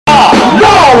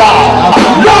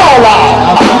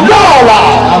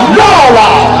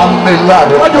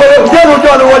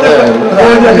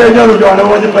Giovanni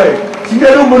voglio bene. Si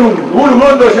vede uno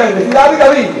non docente, si dà la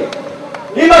caviglia.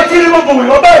 I macchini con voi,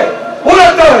 va bene?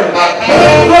 Una bene.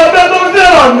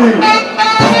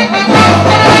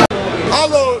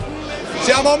 Allora,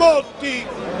 siamo morti,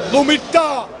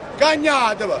 l'umiltà,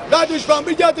 cagnatevi, date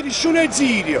spambigliate di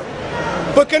sciunezzirio,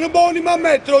 perché non vogliamo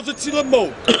ammettere lo zio del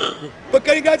mondo,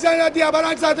 perché i gazzani di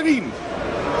apparenza prima.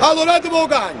 Allora datevi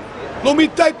cagna,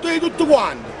 l'umiltà è tutto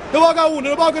quanto, ne paga uno,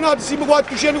 ne paga un altro, siamo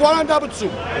 440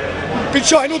 persone,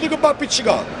 perciò è inutile che va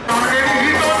appiccicare.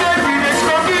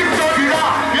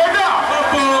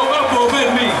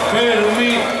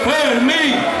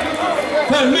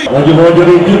 Voglio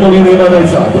che il tipo che mi ha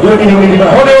pensato, dove mi va?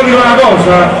 Volevo dire una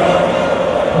cosa,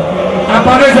 a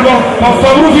Parese può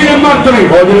fare un fine e martedì,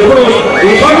 voglio dire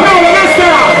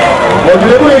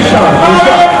pure il sciarpo.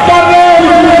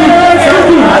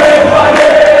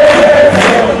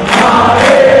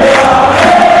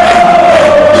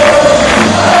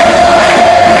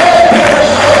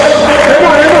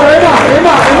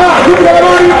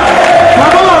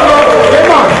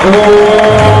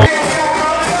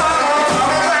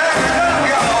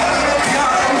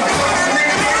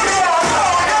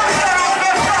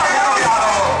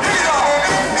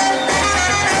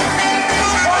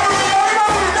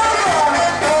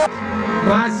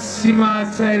 Massima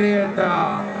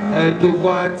serietà,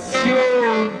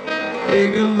 educazione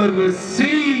e quello che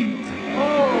si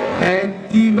e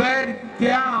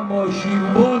divertiamoci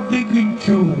un po' di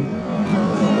più.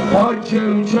 Oggi è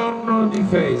un giorno di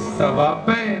festa, va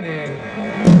bene?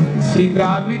 Si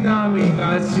capita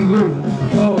mica,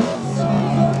 sicuro.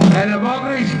 E le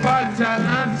poche spazio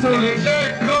innanzi che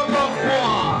eccono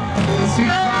qua. Si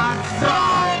passa,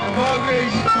 poche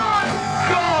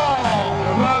spazio,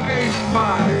 poche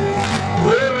spazio.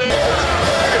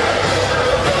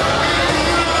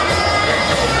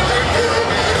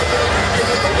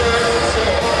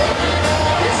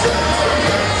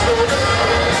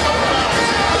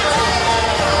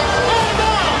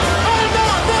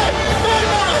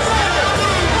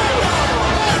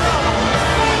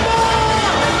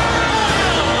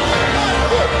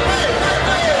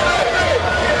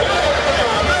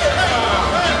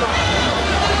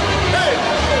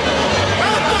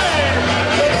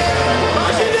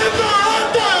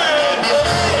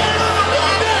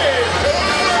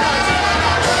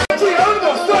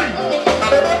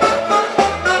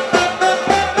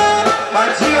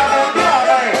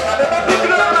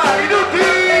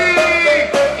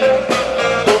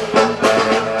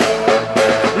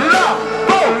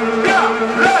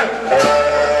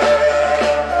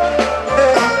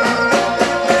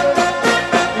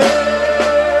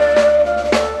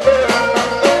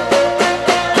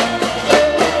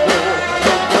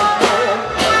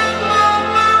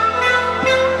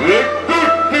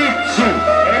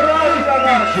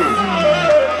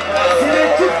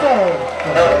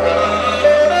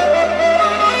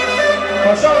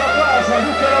 Facciamo l'applauso a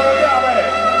tutti la vogliamo!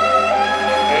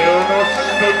 È uno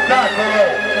spettacolo!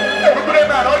 E con le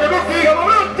mani, voglio tutti, siamo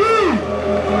pronti!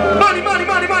 Mani, mani,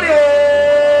 mani, mani!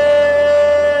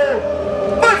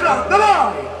 Vai Franca,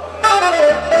 vai!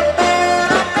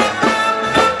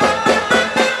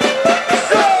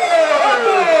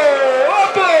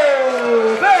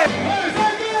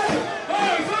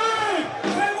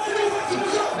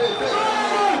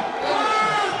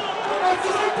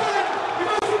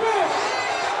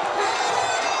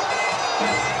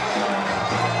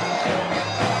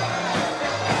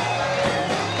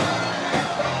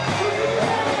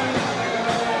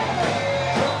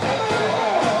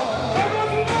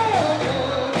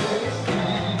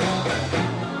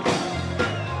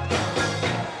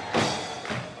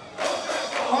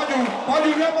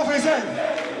 Voglio un uomo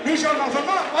presente, dice una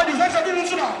fermata, voglio senza di non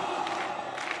suonare.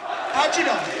 A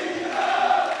girare.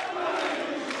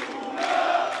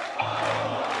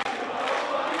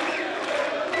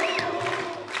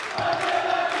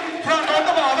 Franco, non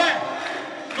ti muove,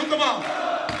 non ti muove.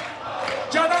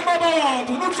 Già non mi ha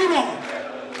parlato, non si muove.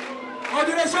 Ho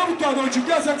direi salutato oggi,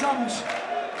 qui senza musica.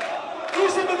 Tu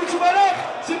sei venuto a fare,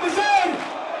 sei miseria.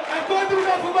 E quando mi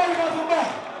ha fumato,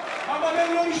 ma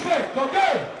avere rispetto, ok?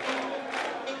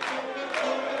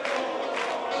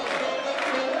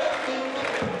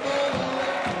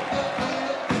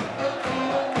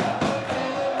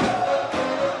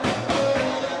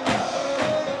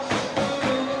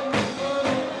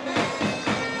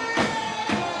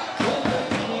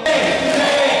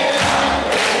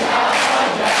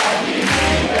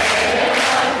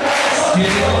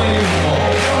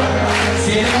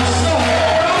 Siete una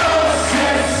sola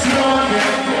ossessione.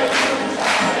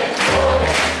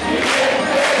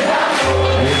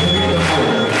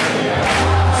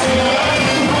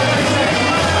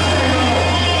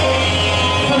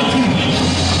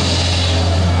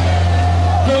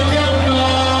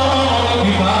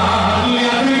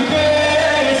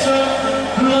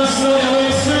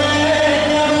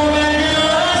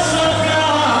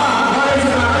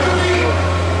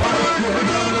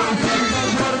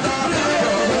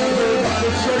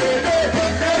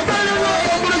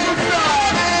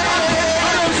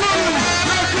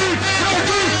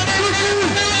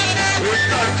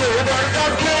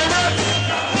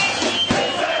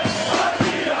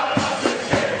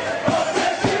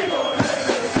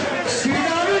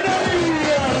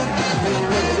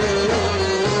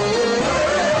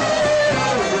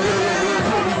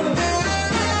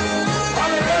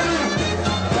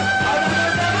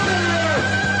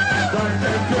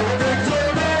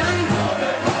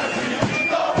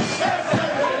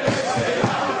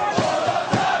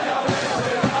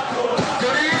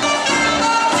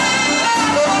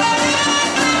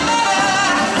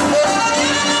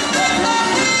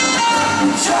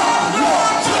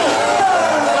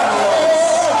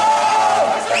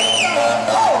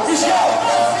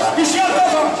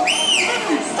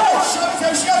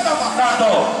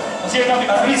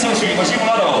 all'inizio ci facciamo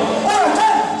una roba. Ora,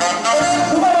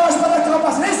 tu vai a sparare la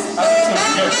base,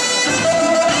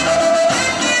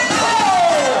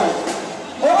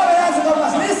 ora ragazzi con la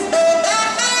sinistra.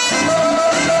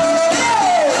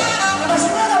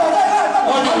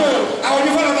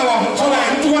 Voglio fare una volta,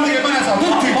 tutti quanti che me ne sa,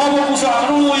 tutti. Ma non usare,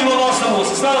 non lo io nostra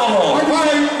voce, sta la volta.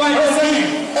 Vai,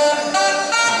 sei.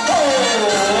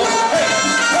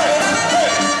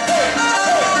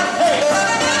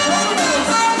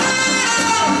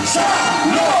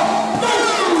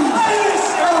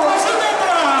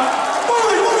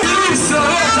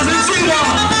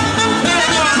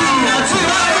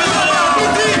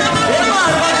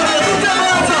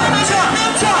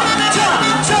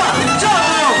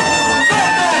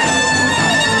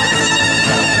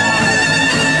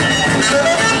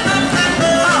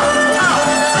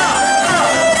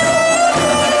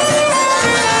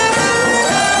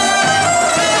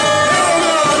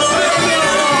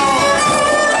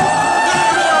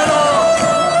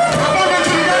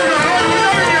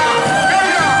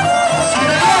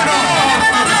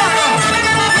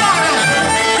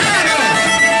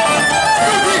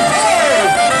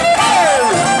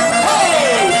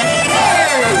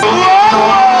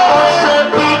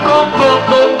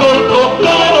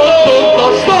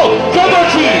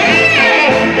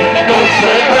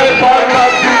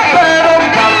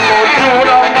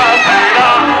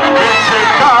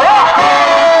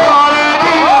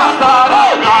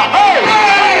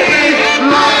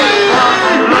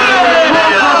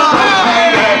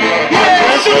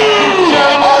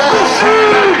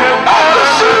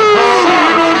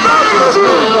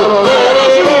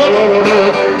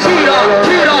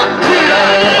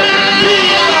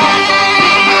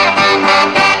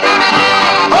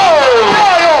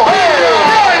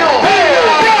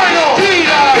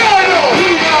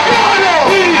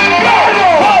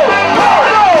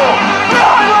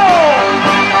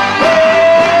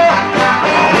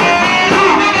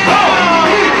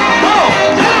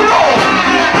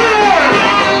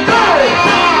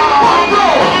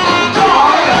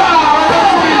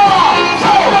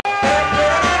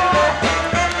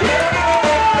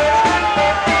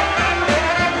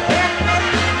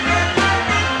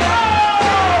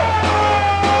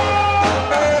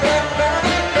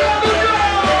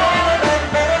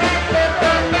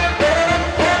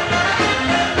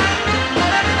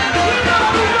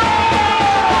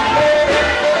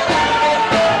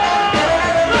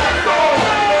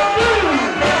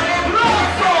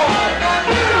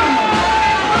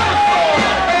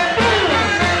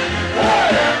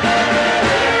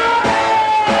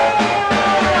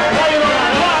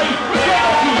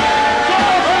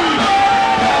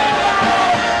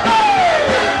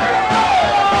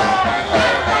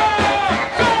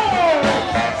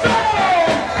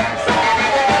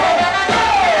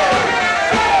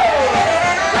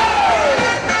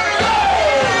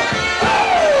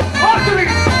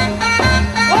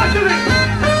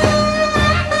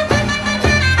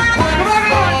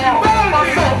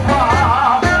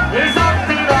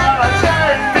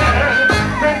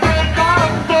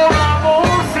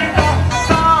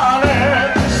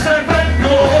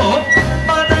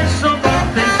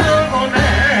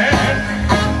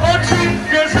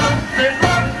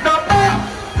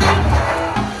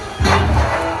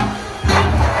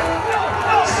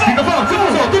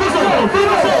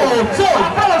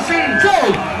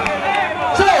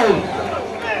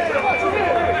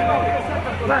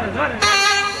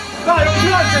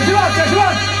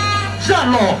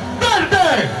 Giallo,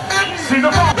 verde, si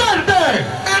lo fa, verde,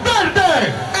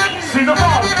 verde, si lo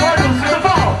fa, poi non si lo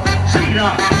fa,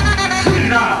 gira,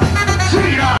 gira,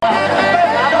 gira.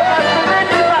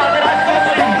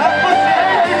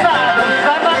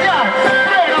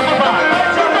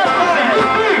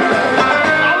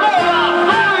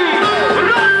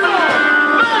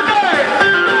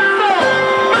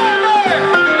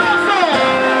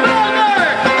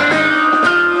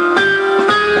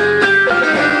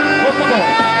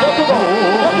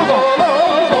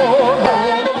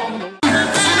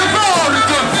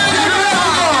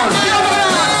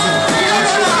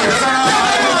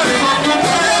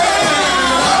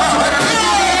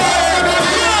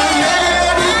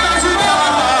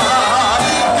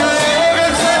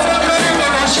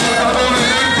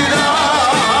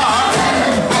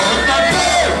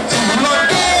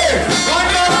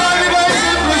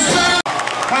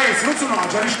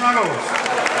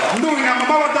 Noi non abbiamo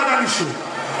mai guardato a nessuno.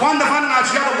 Quando fanno una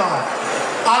girata là,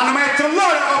 hanno messo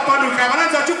loro la coppa a noi, che la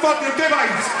valenza più forte del tuo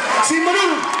paese. Siamo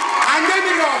noi, andiamo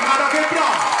in Roma, ad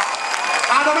febbraio.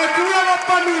 Ad mettere una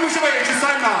coppa a noi, non ci vede, ci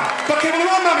stai là. Perché non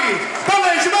mamma mia, parla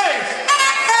di ci vede.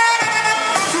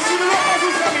 Su,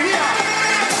 via.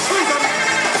 Scusa.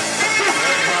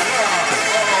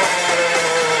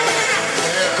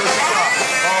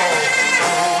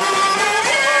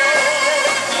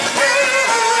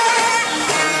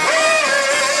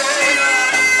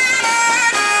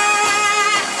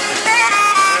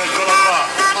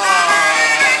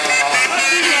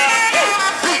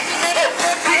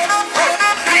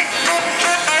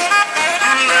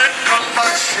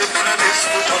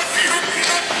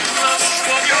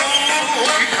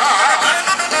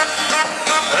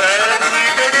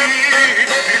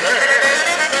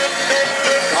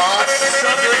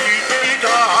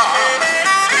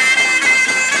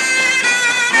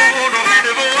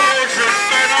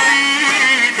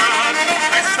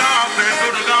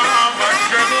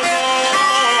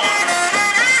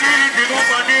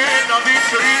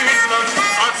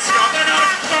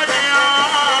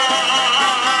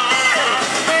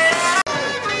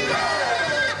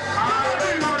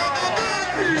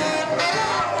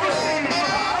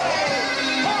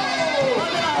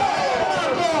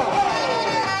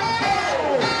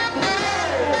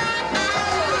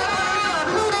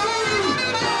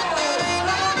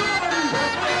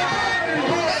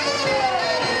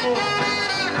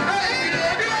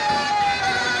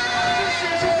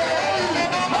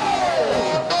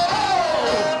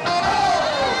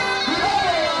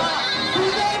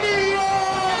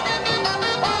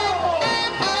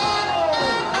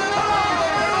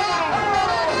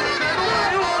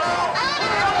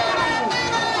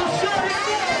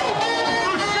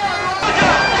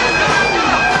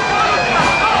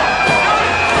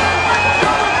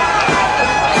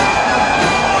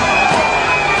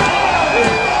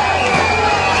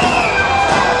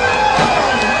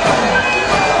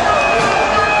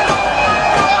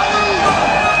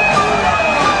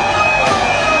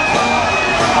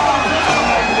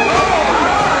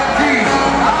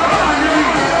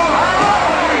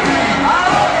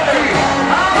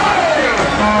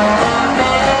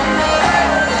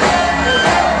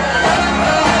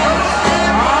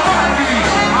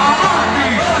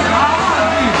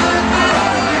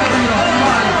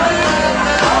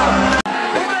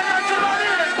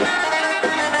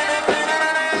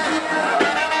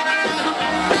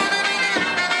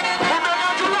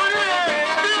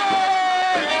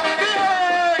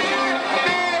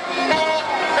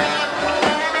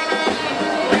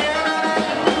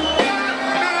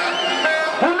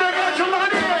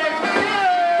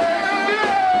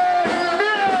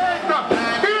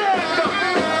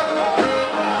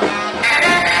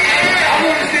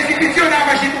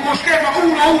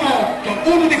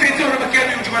 uno difensore perché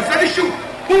lui non ci passa nessuno,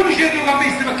 uno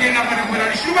centrocampista perché non fa ancora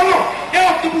nessuno pallone e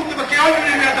 8 punti perché ognuno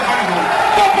è arrivato a fare gol.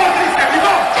 Poi porta di schermi,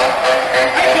 forza!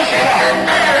 Eccoci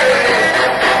là!